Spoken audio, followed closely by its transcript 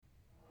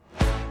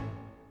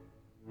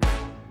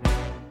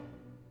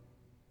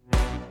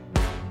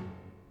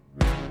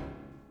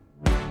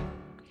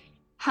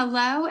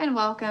Hello and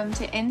welcome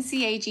to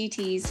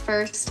NCAGT's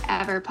first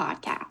ever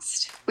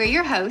podcast. We're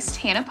your hosts,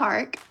 Hannah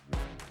Park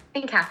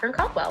and Catherine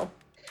Caldwell.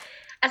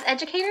 As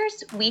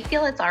educators, we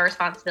feel it's our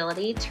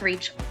responsibility to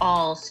reach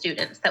all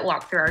students that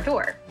walk through our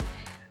door.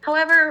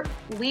 However,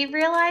 we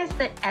realize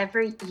that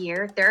every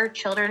year there are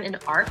children in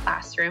our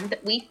classroom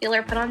that we feel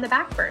are put on the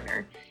back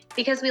burner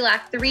because we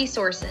lack the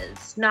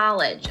resources,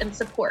 knowledge, and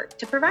support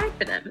to provide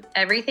for them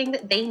everything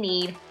that they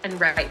need and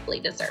rightfully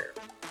deserve.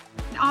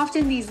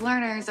 Often these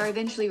learners are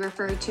eventually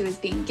referred to as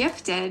being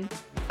gifted,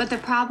 but the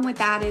problem with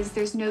that is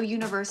there's no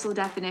universal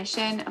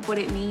definition of what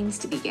it means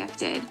to be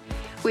gifted,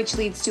 which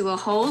leads to a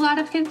whole lot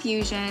of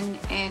confusion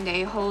and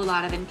a whole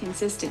lot of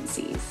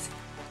inconsistencies.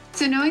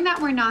 So knowing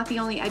that we're not the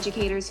only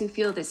educators who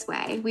feel this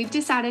way, we've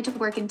decided to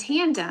work in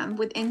tandem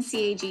with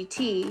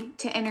NCAGT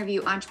to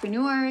interview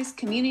entrepreneurs,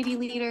 community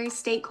leaders,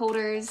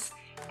 stakeholders,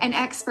 and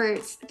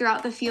experts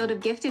throughout the field of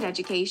gifted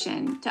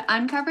education to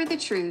uncover the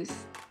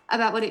truth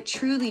about what it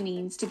truly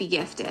means to be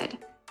gifted,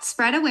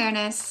 spread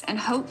awareness, and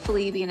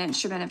hopefully be an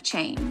instrument of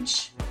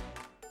change.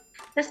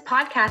 This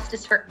podcast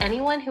is for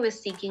anyone who is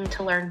seeking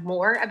to learn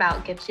more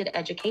about gifted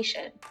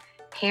education,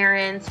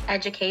 parents,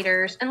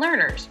 educators, and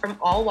learners from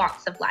all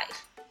walks of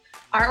life.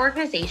 Our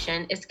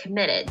organization is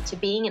committed to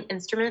being an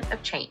instrument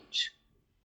of change.